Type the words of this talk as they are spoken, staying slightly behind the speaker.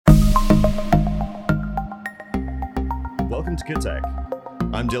to Kid Tech.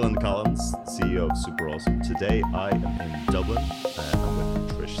 I'm Dylan Collins, CEO of Super Awesome. Today I am in Dublin. I'm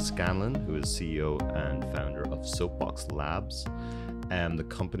with Trish Scanlon, who is CEO and founder of Soapbox Labs, and the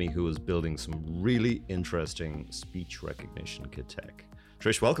company who is building some really interesting speech recognition kid tech.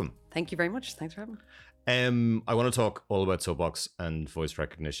 Trish, welcome. Thank you very much. Thanks for having me. I want to talk all about Soapbox and voice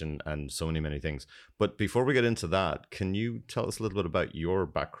recognition and so many things. But before we get into that, can you tell us a little bit about your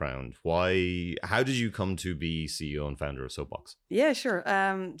background? How did you come to be CEO and founder of Soapbox? Yeah, sure.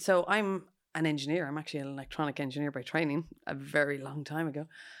 So I'm an engineer. I'm actually an electronic engineer by training a very long time ago.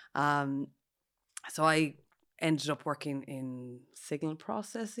 So I ended up working in signal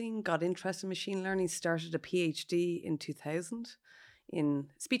processing, got interested in machine learning, started a PhD in 2000 in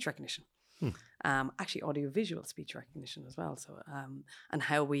speech recognition. Actually audiovisual speech recognition as well. So, and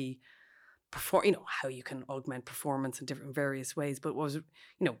how we perform, how you can augment performance in different various ways. But what was,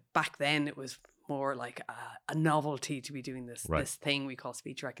 back then it was more like a novelty to be doing this, this thing we call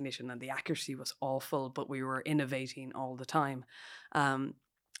speech recognition, and the accuracy was awful, but we were innovating all the time. And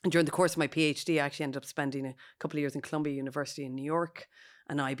during the course of my PhD, I actually ended up spending a couple of years in Columbia University in New York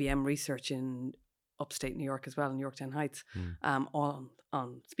and IBM research in upstate New York as well, in Yorktown Heights,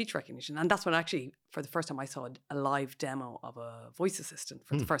 on speech recognition. And that's when actually, for the first time, I saw a live demo of a voice assistant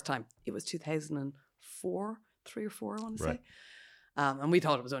for the first time. It was 2004, 3 or 4, I want to say. And we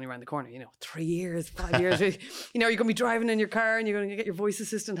thought it was only around the corner, 3 years, 5 years. You're going to be driving in your car and you're going to get your voice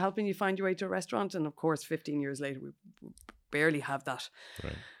assistant helping you find your way to a restaurant. And of course, 15 years later, we barely have that,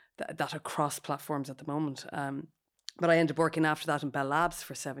 that across platforms at the moment. But I ended up working after that in Bell Labs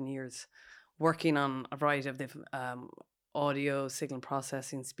for 7 years, working on a variety of different audio, signal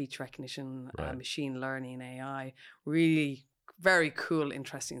processing, speech recognition, machine learning, AI, really very cool,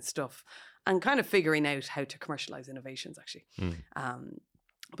 interesting stuff, and kind of figuring out how to commercialize innovations, actually.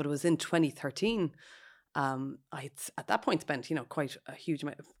 But it was in 2013, I had at that point spent, quite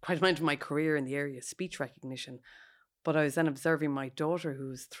a amount of my career in the area of speech recognition. But I was then observing my daughter, who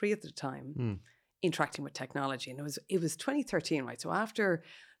was 3 at the time, interacting with technology. And it was 2013, right? So after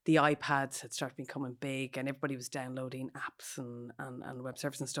the iPads had started becoming big and everybody was downloading apps and web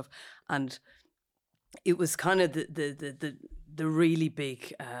services and stuff. And it was kind of the really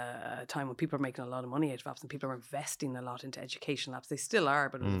big time when people are making a lot of money out of apps and people are investing a lot into educational apps. They still are,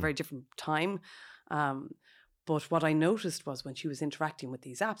 but it was a very different time. But what I noticed was when she was interacting with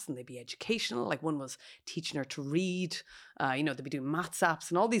these apps, and they'd be educational, like one was teaching her to read, they'd be doing maths apps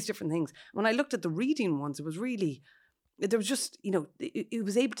and all these different things. When I looked at the reading ones, it was really, there was just, it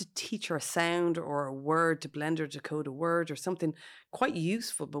was able to teach her a sound or a word, to blend or decode a word or something quite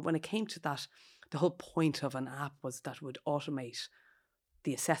useful. But when it came to that, the whole point of an app was that it would automate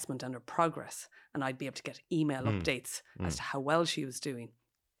the assessment and her progress. And I'd be able to get email updates as to how well she was doing.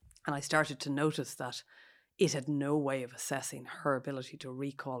 And I started to notice that it had no way of assessing her ability to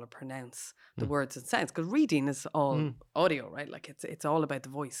recall or pronounce the words and sounds, because reading is all audio, right? Like it's all about the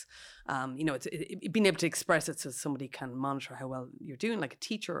voice. It's being able to express it so somebody can monitor how well you're doing, like a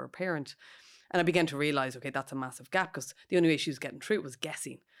teacher or a parent. And I began to realize, okay, that's a massive gap, because the only way she was getting through it was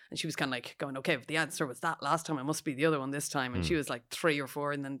guessing. And she was kind of like going, okay, if the answer was that last time, it must be the other one this time. And she was like 3 or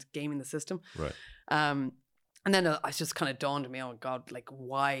 4 and then gaming the system. Right. And then I just kind of dawned on me, oh God, like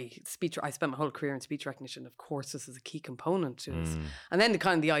why speech? I spent my whole career in speech recognition. Of course, this is a key component to this. And then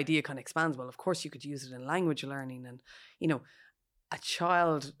the idea kind of expands. Well, of course, you could use it in language learning. And, a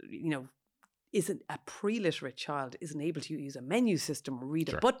child, isn't a pre-literate child isn't able to use a menu system or read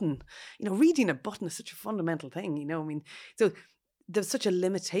a button. Reading a button is such a fundamental thing, so there's such a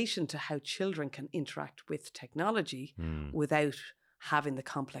limitation to how children can interact with technology without having the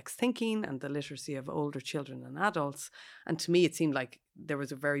complex thinking and the literacy of older children and adults. And to me, it seemed like there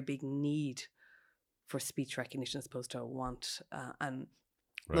was a very big need for speech recognition as opposed to a want. And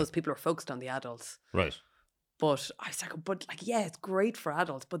most people are focused on the adults. Right. But I was like, it's great for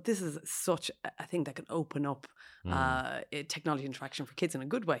adults, but this is such a thing that can open up technology interaction for kids in a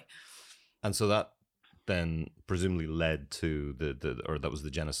good way. And so that then presumably led to that was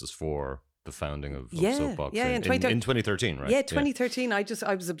the genesis for the founding of Soapbox in 2013, right? Yeah, 2013. I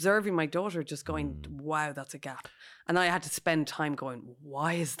was observing my daughter just going, wow, that's a gap. And I had to spend time going,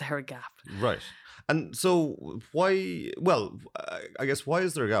 why is there a gap? Right. And so why is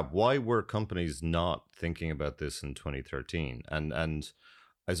there a gap? Why were companies not thinking about this in 2013? And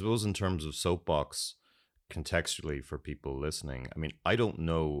I suppose in terms of Soapbox, contextually for people listening, I mean, I don't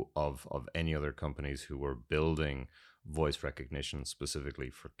know of any other companies who were building voice recognition specifically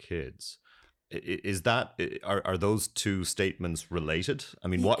for kids. Are those two statements related? I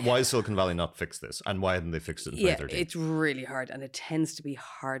mean, why has Silicon Valley not fixed this? And why hadn't they fixed it in 2013? Yeah, it's really hard, and it tends to be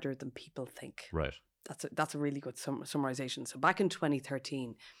harder than people think. Right. That's a really good summarization. So back in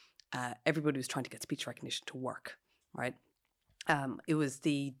 2013, everybody was trying to get speech recognition to work, right? It was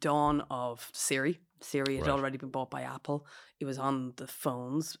the dawn of Siri. Siri had Right. already been bought by Apple. It was on the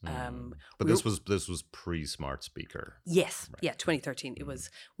phones. But this was pre-smart speaker. Yes, yeah, 2013. It was,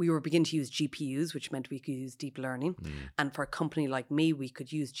 we were beginning to use GPUs, which meant we could use deep learning. And for a company like me, we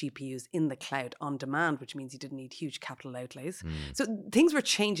could use GPUs in the cloud on demand, which means you didn't need huge capital outlays. So things were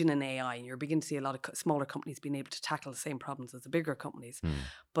changing in AI, and you're beginning to see a lot of smaller companies being able to tackle the same problems as the bigger companies.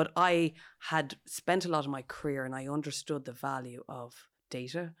 But I had spent a lot of my career, and I understood the value of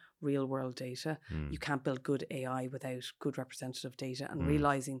data, real world data. You can't build good AI without good representative data, and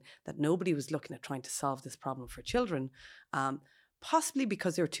realizing that nobody was looking at trying to solve this problem for children, possibly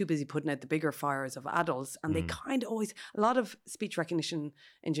because they were too busy putting out the bigger fires of adults. And they kind of always, a lot of speech recognition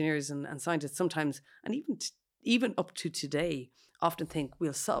engineers and scientists sometimes, and even up to today, often think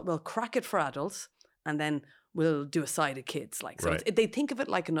we'll crack it for adults and then we'll do a side of kids. Like, so Right. they think of it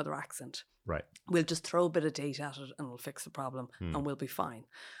like another accent. Right. We'll just throw a bit of data at it and we'll fix the problem and we'll be fine.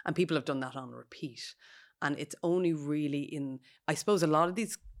 And people have done that on repeat. And it's only really I suppose a lot of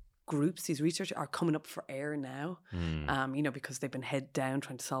these groups, these researchers are coming up for air now, because they've been head down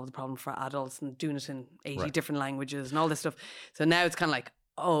trying to solve the problem for adults and doing it in 80 different languages and all this stuff. So now it's kind of like,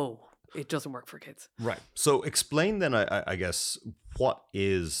 oh, it doesn't work for kids. Right. So explain then, I guess, what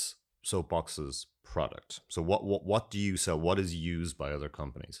is Soapbox's product? So what do you sell? What is used by other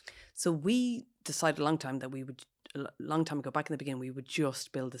companies? So we decided a long time ago, back in the beginning, we would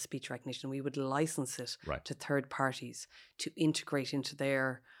just build the speech recognition. We would license it to third parties to integrate into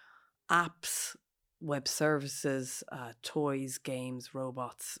their apps, web services, toys, games,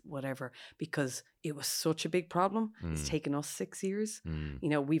 robots, whatever, because it was such a big problem. It's taken us 6 years.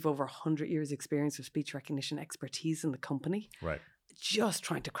 We've over 100 years experience of speech recognition expertise in the company. Right. Just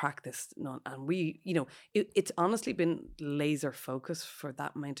trying to crack this nut. And we, it's honestly been laser focused for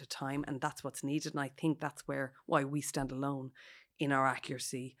that amount of time, and that's what's needed. And I think that's why we stand alone in our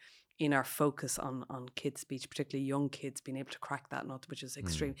accuracy, in our focus on kids' speech, particularly young kids, being able to crack that nut, which is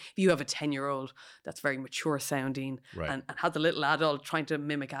extreme. If you have a 10-year-old that's very mature sounding and has a little adult trying to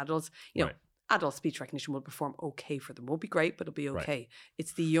mimic adults, adult speech recognition will perform okay for them. Won't be great, but it'll be okay. Right.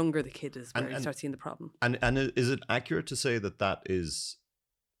 It's the younger the kid is where you start seeing the problem. And is it accurate to say that is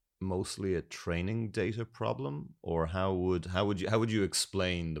mostly a training data problem, or how would you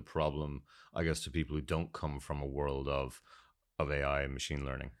explain the problem, I guess, to people who don't come from a world of AI and machine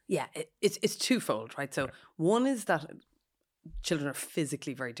learning? Yeah, it's twofold, right? So one is that children are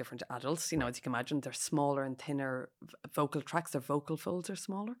physically very different to adults. As you can imagine, they're smaller and thinner vocal tracts. Their vocal folds are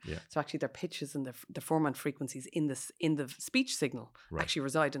smaller. Yeah. So actually their pitches and the formant frequencies in the speech signal actually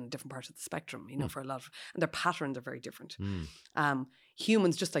reside in different parts of the spectrum, for a lot of, and their patterns are very different.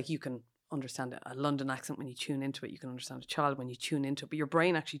 Humans, just like you can understand a London accent when you tune into it, you can understand a child when you tune into it, but your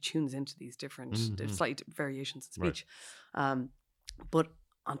brain actually tunes into these different, slight variations in speech. Right. But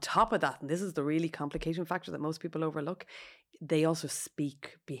on top of that, and this is the really complicating factor that most people overlook, they also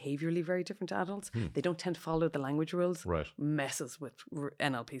speak behaviorally very different to adults. They don't tend to follow the language rules. Right. Messes with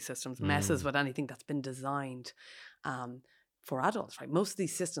NLP systems, messes with anything that's been designed for adults, right? Most of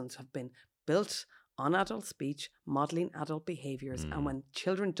these systems have been built on adult speech, modeling adult behaviors. And when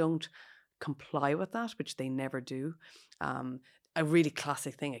children don't comply with that, which they never do, a really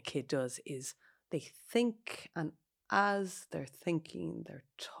classic thing a kid does is they think, and as they're thinking, they're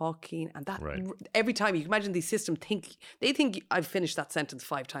talking, and that every time, you can imagine these systems they think I've finished that sentence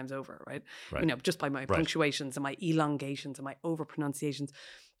 5 times over, right? Just by my punctuations and my elongations and my over pronunciations.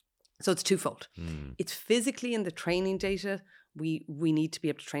 So it's twofold. It's physically in the training data. We need to be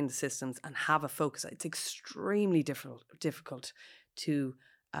able to train the systems and have a focus. It's extremely difficult to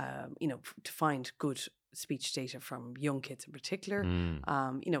to find good speech data from young kids in particular.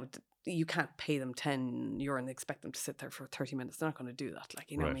 You can't pay them €10 and expect them to sit there for 30 minutes. They're not going to do that.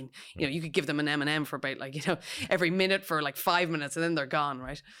 What I mean? You could give them an M&M for about every minute for 5 minutes and then they're gone,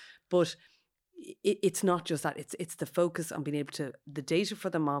 right? But it's not just that. It's the focus on being able to, the data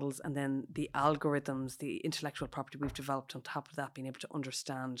for the models and then the algorithms, the intellectual property we've developed on top of that, being able to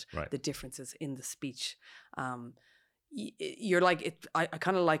understand the differences in the speech. You're like, I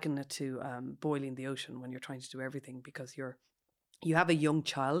kind of liken it to boiling the ocean when you're trying to do everything, because you have a young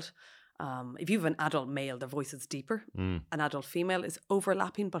child. If you have an adult male, their voice is deeper. An adult female is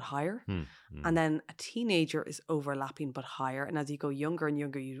overlapping but higher. And then a teenager is overlapping but higher. And as you go younger and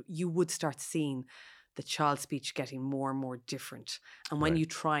younger, you would start seeing the child's speech getting more and more different. And when you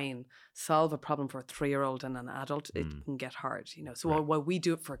try and solve a problem for a 3-year-old and an adult, it can get hard. So while we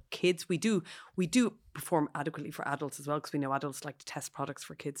do it for kids, we do perform adequately for adults as well, because we know adults like to test products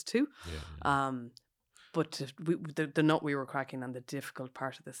for kids too. But the nut we were cracking and the difficult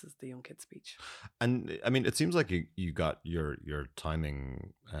part of this is the young kid speech. And I mean, it seems like you got your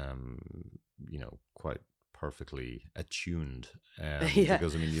timing, quite perfectly attuned. Yeah.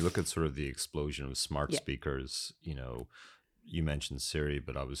 Because I mean, you look at sort of the explosion of smart Yeah. speakers. You mentioned Siri,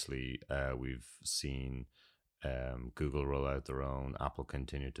 but obviously we've seen Google roll out their own, Apple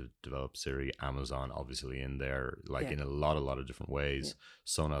continue to develop Siri, Amazon obviously in there, like Yeah. in a lot of different ways.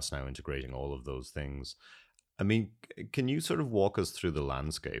 Sonos now integrating all of those things. I mean, can you sort of walk us through the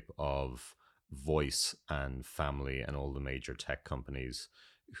landscape of voice and family and all the major tech companies?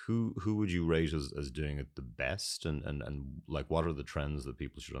 Who would you rate as doing it the best, and like what are the trends that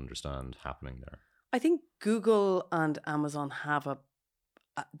people should understand happening there? I think Google and Amazon have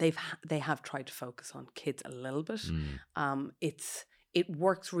they have tried to focus on kids a little bit. It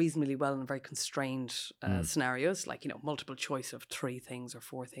works reasonably well in very constrained scenarios, like multiple choice of 3 things or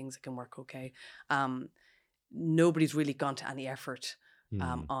 4 things. It can work okay. Nobody's really gone to any effort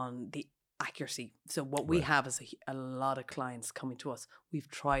on the accuracy. So what we have is a lot of clients coming to us. We've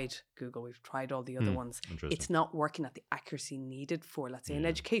tried Google, we've tried all the other ones. It's not working at the accuracy needed for, let's say, an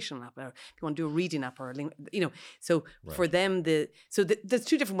educational app, or if you want to do a reading app, or a So for them, there's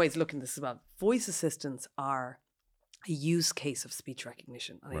 2 different ways of looking at this as well. Voice assistants are a use case of speech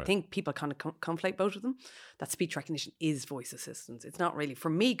recognition. And I think people kind of conflate both of them. That speech recognition is voice assistance. It's not really.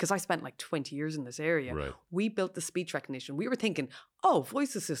 For me, because I spent like 20 years in this area, we built the speech recognition. We were thinking,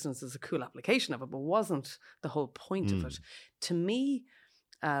 voice assistance is a cool application of it, but wasn't the whole point of it. To me,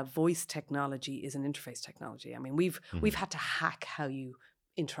 voice technology is an interface technology. I mean, we've had to hack how you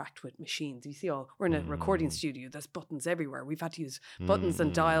interact with machines. You see, we're in a recording studio, there's buttons everywhere. We've had to use buttons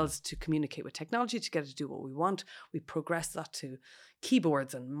and dials to communicate with technology to get it to do what we want. We progressed that to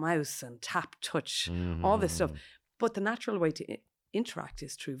keyboards and mouse and tap, touch, all this stuff. But the natural way to interact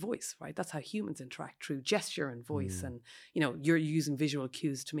is through voice, right? That's how humans interact, through gesture and voice. And you're using visual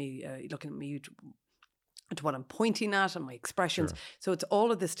cues to me, looking at me to what I'm pointing at and my expressions. So it's all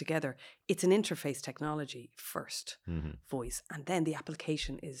of this together. It's an interface technology first, voice, and then the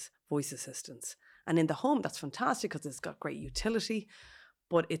application is voice assistance. And in the home, that's fantastic because it's got great utility.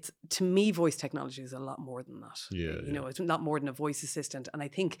 But to me, voice technology is a lot more than that. It's not more than a voice assistant. And I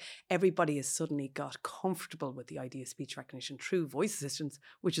think everybody has suddenly got comfortable with the idea of speech recognition through voice assistants,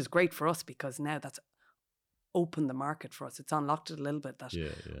 which is great for us because now that's open the market for us. It's unlocked it a little bit that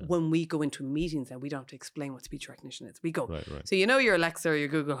when we go into meetings and we don't have to explain what speech recognition is. We go, so your Alexa or your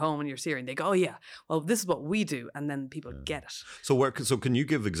Google Home and your Siri, and they go, oh yeah, well, this is what we do. And then people get it. So can you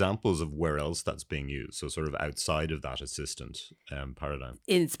give examples of where else that's being used? So sort of outside of that assistant paradigm.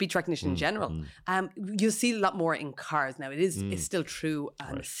 In speech recognition in general, you'll see a lot more in cars now. It's still true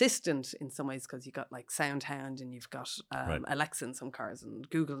an assistant in some ways because you've got like SoundHound and you've got Alexa in some cars and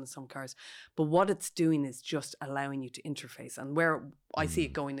Google in some cars. But what it's doing is just allowing you to interface. And where I see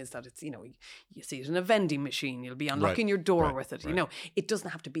it going is that it's, you see it in a vending machine, you'll be unlocking your door with it. It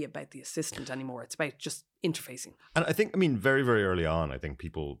doesn't have to be about the assistant anymore. It's about just interfacing. And I think, very, very early on, I think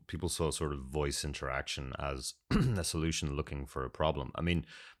people saw sort of voice interaction as a solution looking for a problem. I mean,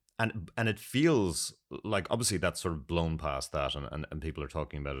 and it feels like obviously that's sort of blown past that and people are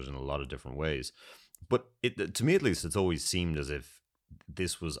talking about it in a lot of different ways. But to me, at least, it's always seemed as if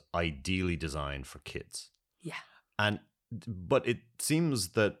this was ideally designed for kids. Yeah. But it seems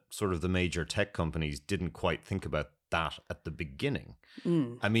that sort of the major tech companies didn't quite think about that at the beginning.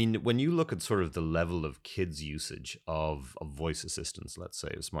 I mean, when you look at sort of the level of kids' usage of voice assistants, let's say,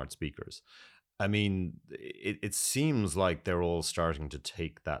 of smart speakers, I mean, it seems like they're all starting to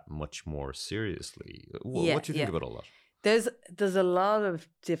take that much more seriously. What do you think about all that? There's a lot of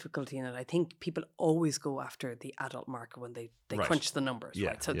difficulty in it. I think people always go after the adult market when they crunch the numbers,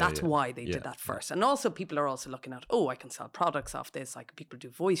 right? So that's why they did that first. And also people are also looking at, I can sell products off this. Like people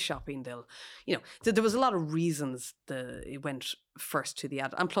do voice shopping. They'll, so there was a lot of reasons it went first to the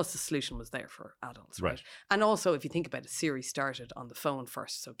adult. And plus the solution was there for adults, right? And also if you think about it, Siri started on the phone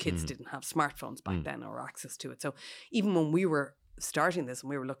first. So kids didn't have smartphones back then or access to it. So even when we were starting this and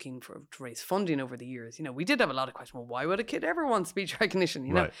we were looking to raise funding over the years, we did have a lot of questions. Well, why would a kid ever want speech recognition?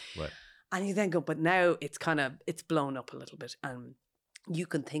 Right. And you then go, but now it's blown up a little bit. And you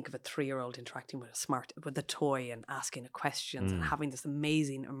can think of a 3-year-old interacting with a toy and asking it questions and having this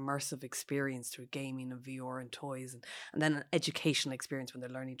amazing immersive experience through gaming and VR and toys, and then an educational experience when they're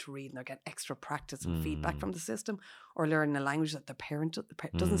learning to read and they're getting extra practice and feedback from the system, or learning a language that their parent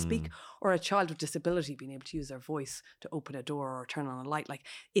doesn't speak, or a child with disability being able to use their voice to open a door or turn on a light. Like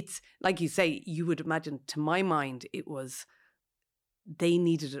it's like you say, you would imagine, to my mind, it was they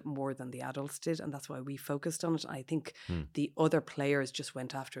needed it more than the adults did, and that's why we focused on it. I think the other players just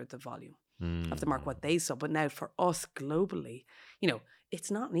went after the volume. of the market, what they saw. But now for us globally, you know, it's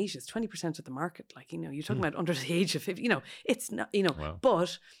not niche. It's 20% of the market. Like, you know, you're talking about under the age of 50, you know, it's not, you know, Wow.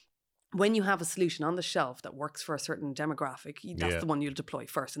 but when you have a solution on the shelf that works for a certain demographic, that's Yeah. the one you'll deploy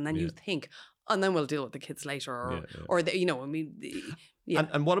first. And then Yeah. you think, and then we'll deal with the kids later, or the, you know, I mean, yeah.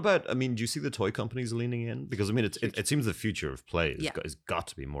 And what about, I mean, do you see the toy companies leaning in? Because I mean, it seems the future of play has got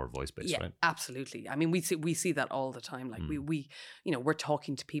to be more voice based, right? Absolutely. I mean, we see that all the time. Like we, you know, we're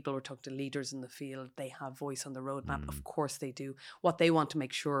talking to people, we're talking to leaders in the field. They have voice on the roadmap. Of course they do. What they want to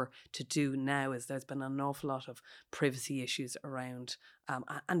make sure to do now is there's been an awful lot of privacy issues around,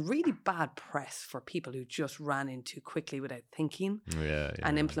 and really bad press for people who just ran in too quickly without thinking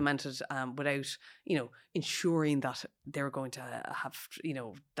and implemented without, you know, ensuring that they're going to have, you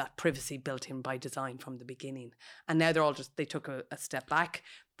know, that privacy built in by design from the beginning. And now they're all they took a step back.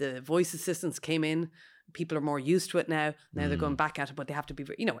 The voice assistants came in. People are more used to it now. Now they're going back at it, but they have to be,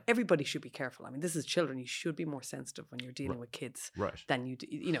 you know, everybody should be careful. I mean, this is children. You should be more sensitive when you're dealing with kids than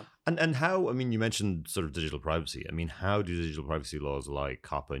you know. And how, I mean, you mentioned sort of digital privacy. I mean, how do digital privacy laws like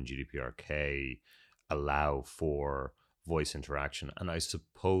COPPA and GDPR-K allow for voice interaction? And I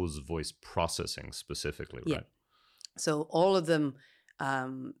suppose voice processing specifically, right? So all of them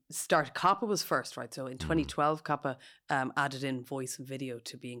COPPA was first, right? So in 2012, COPPA added in voice and video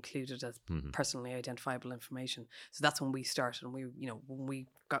to be included as personally identifiable information. So that's when we started, and we, you know, when we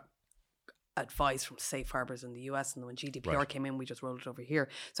got advice from safe harbors in the US, and then when GDPR came in, we just rolled it over here.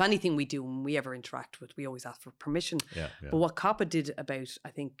 So anything we do, when we ever interact with, we always ask for permission. But what COPPA did about, I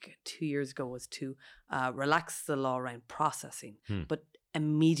think 2 years ago, was to relax the law around processing, but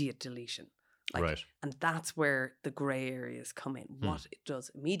immediate deletion. And that's where the grey areas come in. What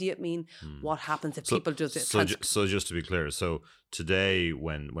does immediate mean? What happens if people just... So just to be clear, so today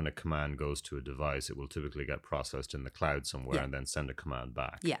when a command goes to a device, it will typically get processed in the cloud somewhere and then send a command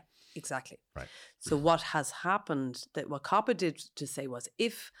back. Yeah, exactly. Right. So what has happened, that what COPPA did to say was,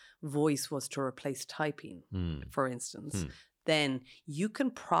 if voice was to replace typing, for instance, then you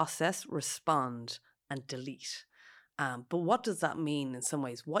can process, respond, and delete. But what does that mean in some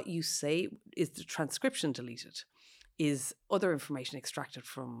ways? What you say is the transcription deleted, is other information extracted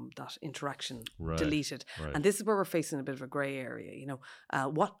from that interaction deleted. And this is where we're facing a bit of a grey area, you know,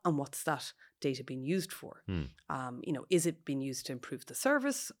 what's that data being used for? You know, is it being used to improve the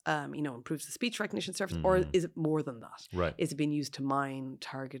service, you know, improve the speech recognition service, or is it more than that? Is it being used to mine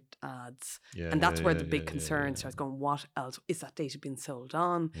target ads? And that's where the big concern starts going, what else? Is that data being sold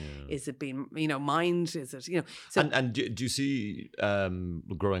on? Is it being, you know, mined? Is it, you know? So, and do you see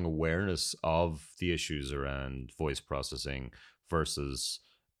growing awareness of the issues around voice processing versus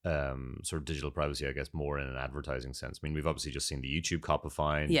sort of digital privacy, I guess, more in an advertising sense? I mean, we've obviously just seen the YouTube COPPA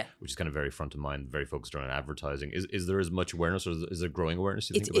fine, which is kind of very front of mind, very focused around advertising. Is there as much awareness, or is there growing awareness,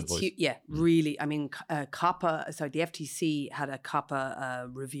 do you think, about voice? Really. I mean, the FTC had a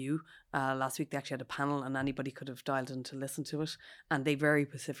COPPA review last week. They actually had a panel, and anybody could have dialed in to listen to it. And they very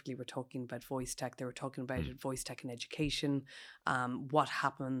specifically were talking about voice tech. They were talking about voice tech in education. What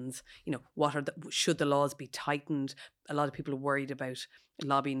happens? You know, should the laws be tightened? A lot of people are worried about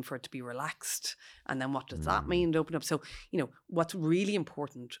lobbying for it to be relaxed, and then what does that mean to open up? So, you know, what's really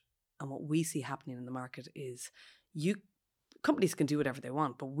important, and what we see happening in the market, is companies can do whatever they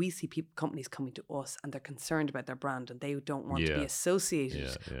want, but we see companies coming to us and they're concerned about their brand, and they don't want to be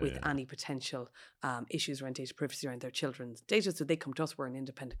associated with any potential issues around data privacy around their children's data. So they come to us. We're an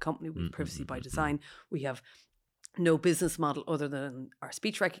independent company. We have privacy by design. We have no business model other than our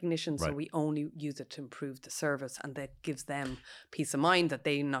speech recognition. So we only use it to improve the service, and that gives them peace of mind that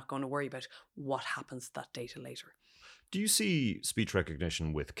they're not going to worry about what happens to that data later. Do you see speech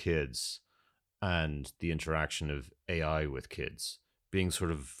recognition with kids and the interaction of AI with kids being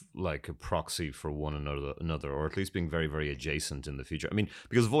sort of like a proxy for one another, or at least being very, very adjacent in the future? I mean,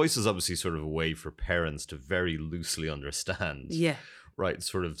 because voice is obviously sort of a way for parents to very loosely understand. Right,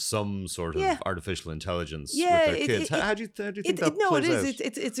 sort of some sort of artificial intelligence with their kids. How do you think that plays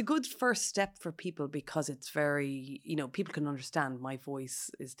out? It's a good first step for people, because it's very, you know, people can understand my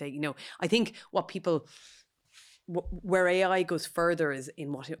voice is taking, you know, I think where AI goes further is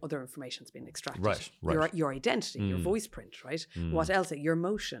in what other information is being extracted. Your identity, your voice print, right? What else? Your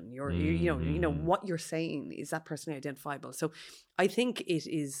emotion, you know what you're saying, is that personally identifiable? So I think it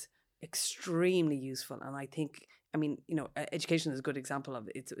is extremely useful, and I think, I mean, you know, education is a good example of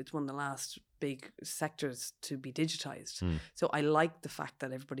it. It's one of the last big sectors to be digitized. So I like the fact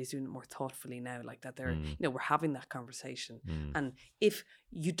that everybody's doing it more thoughtfully now, like that they're, you know, we're having that conversation. And if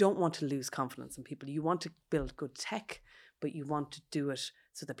you don't want to lose confidence in people, you want to build good tech, but you want to do it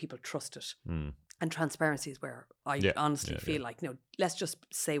so that people trust it. And transparency is where I Yeah, honestly yeah, feel like, let's just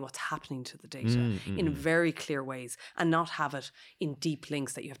say what's happening to the data Mm, in mm. very clear ways and not have it in deep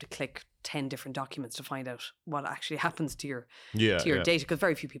links that you have to click 10 different documents to find out what actually happens to your Yeah, yeah. data, because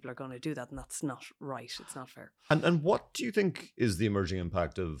very few people are going to do that, and that's not right. It's not fair. And what do you think is the emerging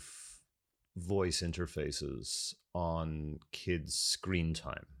impact of voice interfaces on kids' screen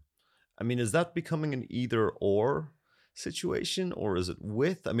time? I mean, is that becoming an either or situation, or is it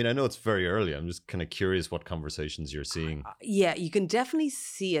with? I mean, I know it's very early. I'm just kind of curious what conversations you're seeing. Yeah, you can definitely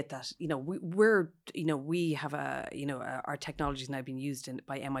see it that, we have our technology is now being used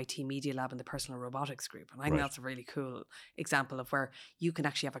by MIT Media Lab and the Personal Robotics Group. And I think Right. that's a really cool example of where you can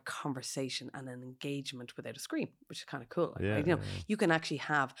actually have a conversation and an engagement without a screen, which is kind of cool. Yeah, Right? yeah. You can actually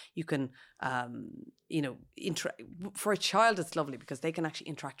for a child, it's lovely because they can actually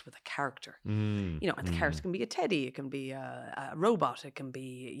interact with a character. And the character can be a teddy, it can be a robot, it can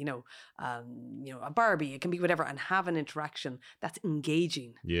be a Barbie, it can be whatever, and have an interaction that's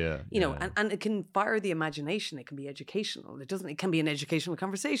engaging. Yeah. And it can fire the imagination. It can be educational. It can be an educational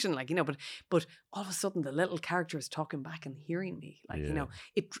conversation, but all of a sudden the little character is talking back and hearing me,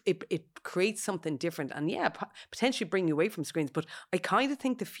 it creates something different, and potentially bring you away from screens. But I kind of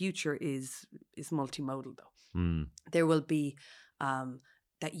think the future is multimodal, though. There will be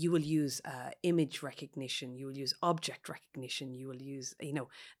that you will use image recognition, you will use object recognition, you will use,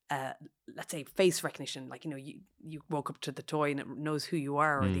 let's say face recognition, like, you woke up to the toy and it knows who you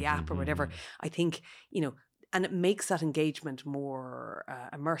are, or the app or whatever. I think, and it makes that engagement more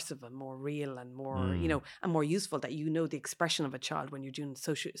immersive and more real and more, and more useful, that the expression of a child when you're doing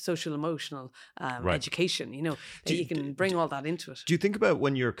social emotional education, that you can bring all that into it. Do you think about,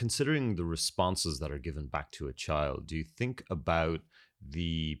 when you're considering the responses that are given back to a child, do you think about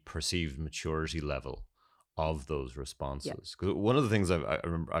the perceived maturity level of those responses? Because one of the things I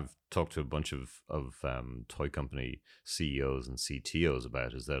remember I've talked to a bunch of toy company CEOs and CTOs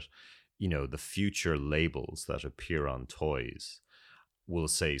about is that, the future labels that appear on toys will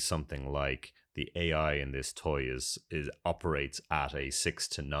say something like, the AI in this toy operates at a 6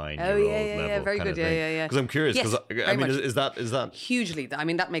 to 9 year old level. Yeah, very good. Yeah. Because I'm curious, because Yes, I mean, much. is that hugely? I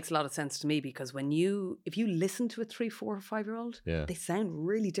mean, that makes a lot of sense to me, because if you listen to a 3, 4, or 5-year-old, they sound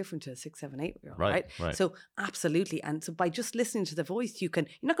really different to a 6, 7, 8-year-old, right? So absolutely, and so by just listening to the voice, you're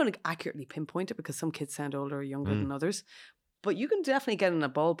not going to accurately pinpoint it, because some kids sound older or younger than others. But you can definitely get in a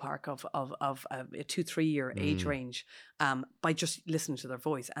ballpark of a 2-3 year age range by just listening to their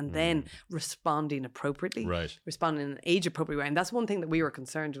voice and then responding appropriately, responding in an age appropriate way. And that's one thing that we were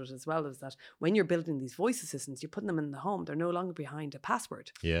concerned with as well, is that when you're building these voice assistants, you're putting them in the home, they're no longer behind a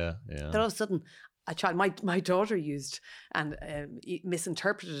password. Yeah. Then all of a sudden, a child, my daughter used and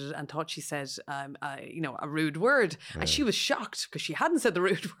misinterpreted it and thought she said, a rude word, and she was shocked because she hadn't said the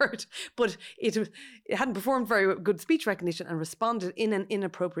rude word, but it hadn't performed very good speech recognition and responded in an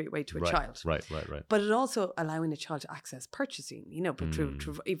inappropriate way to a child. Right. But it also allowing a child to access purchasing, but through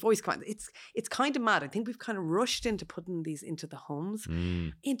a voice command. It's kind of mad. I think we've kind of rushed into putting these into the homes,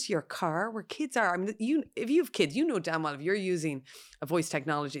 into your car, where kids are. I mean, if you have kids, damn well if you're using a voice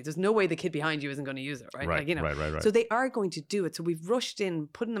technology, there's no way the kid behind you isn't going to use it, right? Right. So they are going to do it. So we've rushed in,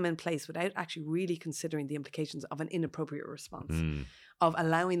 putting them in place without actually really considering the implications of an inappropriate response, of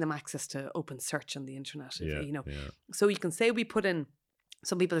allowing them access to open search on the internet. So you can say we put in,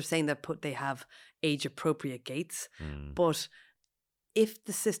 some people are saying that they have age appropriate gates, but if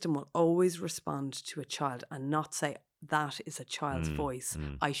the system will always respond to a child and not say, that is a child's voice,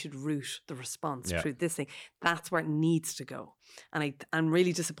 I should route the response through this thing, that's where it needs to go. And I'm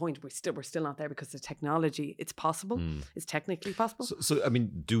really disappointed we're still not there, because the technology, it's possible, it's technically possible. So I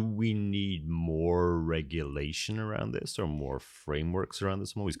mean, do we need more regulation around this, or more frameworks around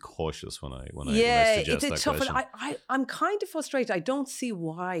this? I'm always cautious when I suggest it's that tough. question. I'm kind of frustrated. I don't see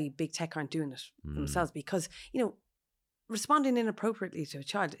why big tech aren't doing it themselves, because responding inappropriately to a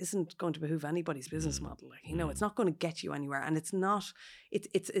child isn't going to behoove anybody's business model. It's not going to get you anywhere, and it's not.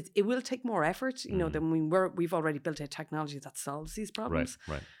 It will take more effort, than we've already built a technology that solves these problems.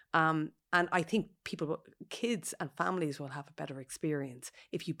 Right. And I think kids and families will have a better experience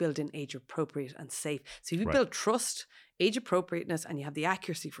if you build in age appropriate and safe. So if you build trust, age appropriateness, and you have the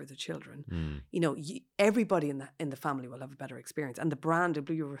accuracy for the children, everybody in the family will have a better experience, and the brand will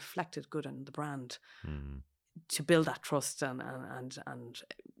be reflected good on the brand. to build that trust and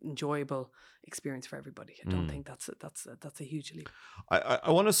enjoyable experience for everybody. I don't think that's a huge leap. I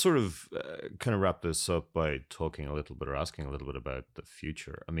want to sort of kind of wrap this up by talking a little bit or asking a little bit about the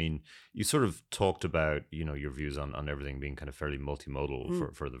future. I mean, you sort of talked about, your views on everything being kind of fairly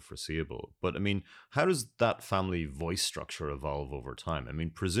multimodal for the foreseeable. But I mean, how does that family voice structure evolve over time? I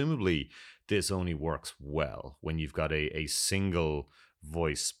mean, presumably this only works well when you've got a single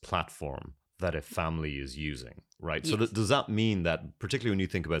voice platform that a family is using, right? Yes. So does that mean that, particularly when you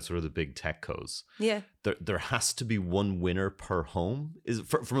think about sort of the big tech co's, there has to be one winner per home?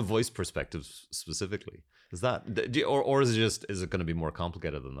 From a voice perspective specifically? Is that, or is it going to be more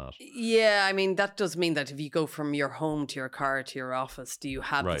complicated than that? Yeah, I mean, that does mean that if you go from your home to your car to your office, do you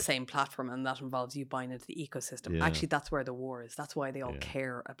have Right. the same platform? And that involves you buying into the ecosystem. Yeah. Actually, that's where the war is. That's why they all Yeah.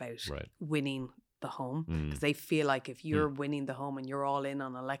 care about Right. winning the home, Mm. because they feel like if you're winning the home and you're all in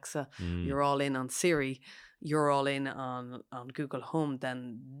on Alexa, you're all in on Siri, you're all in on Google Home,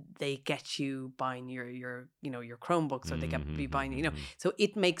 then they get you buying your Chromebooks, or they get you buying, so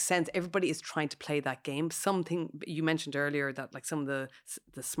it makes sense. Everybody is trying to play that game. Something you mentioned earlier, that like some of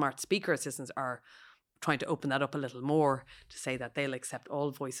the smart speaker assistants are trying to open that up a little more to say that they'll accept all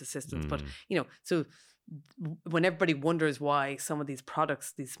voice assistants. But so when everybody wonders why some of these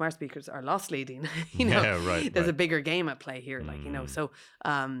products, these smart speakers, are loss leading, there's a bigger game at play here. So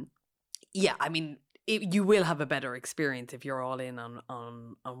yeah, I mean, you will have a better experience if you're all in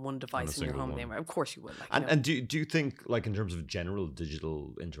on one device in your home. Of course you will. And do you think, like, in terms of general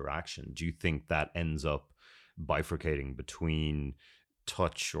digital interaction, do you think that ends up bifurcating between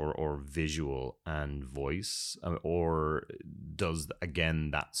touch or visual and voice, or does again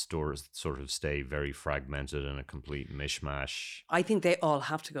that sort of stay very fragmented and a complete mishmash? I think they all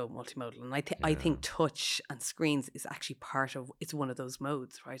have to go multimodal, and I think touch and screens is actually it's one of those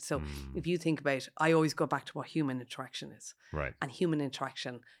modes, right? So if you think about, I always go back to what human interaction is, right? And human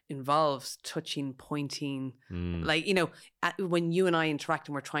interaction involves touching, pointing, when you and I interact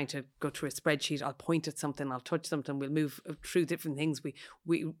and we're trying to go through a spreadsheet, I'll point at something, I'll touch something, we'll move through different things.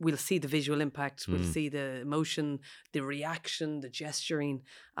 We'll see the visual impact, we'll see the emotion, the reaction, the gesturing.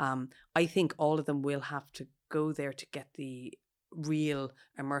 I think all of them will have to go there to get the real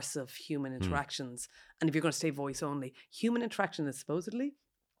immersive human interactions. And if you're going to stay voice only, human interaction is supposedly,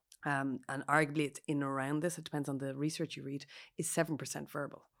 and arguably it's in around this, it depends on the research you read, is 7%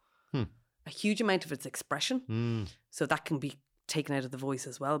 verbal. A huge amount of it's expression. So that can be taken out of the voice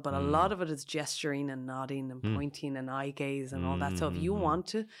as well, but a lot of it is gesturing and nodding and pointing and eye gaze and all that. So if you want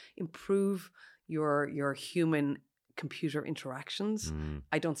to improve your human computer interactions,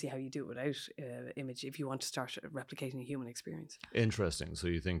 I don't see how you do it without image if you want to start replicating a human experience. Interesting. So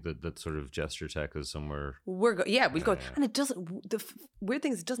you think that sort of gesture tech is somewhere? We'll go. And it doesn't. The weird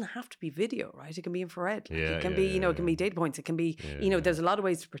thing is, it doesn't have to be video, right? It can be infrared. It can be, it can be data points. It can be, there's a lot of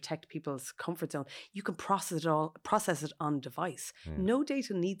ways to protect people's comfort zone. You can process it on device. No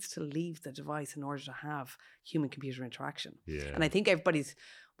data needs to leave the device in order to have human computer interaction. And I think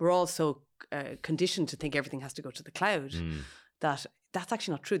we're all so conditioned to think everything has to go to the cloud, that's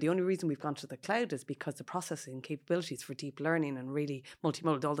actually not true. The only reason we've gone to the cloud is because the processing capabilities for deep learning and really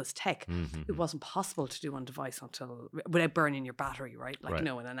multimodal, all this tech, it wasn't possible to do on device without burning your battery, right? In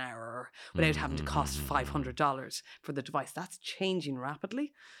an hour, or without having to cost $500 for the device. That's changing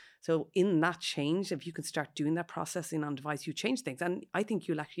rapidly. So in that change, if you can start doing that processing on device, you change things. And I think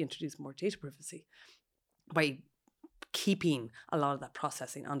you'll actually introduce more data privacy by keeping a lot of that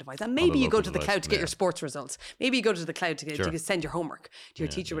processing on device. And maybe you go to the cloud to get your sports results. Maybe you go to the cloud to send your homework to your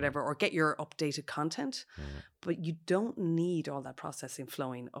teacher, whatever, or get your updated content. But you don't need all that processing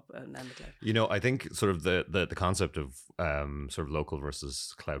flowing up and down the cloud. I think sort of the concept of sort of local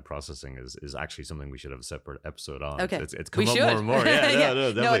versus cloud processing is actually something we should have a separate episode on. Okay. It's come up more and more.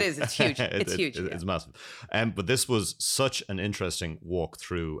 No, it is. It's huge. It's huge. It's massive. But this was such an interesting walk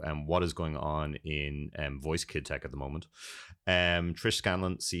through what is going on in voice kid tech at the moment. Trish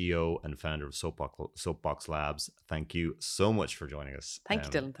Scanlon, CEO and founder of Soapbox Labs, thank you so much for joining us. Thank you,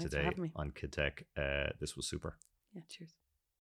 Dylan. Thanks today for having me on Kid Tech. This was super. Yeah, cheers.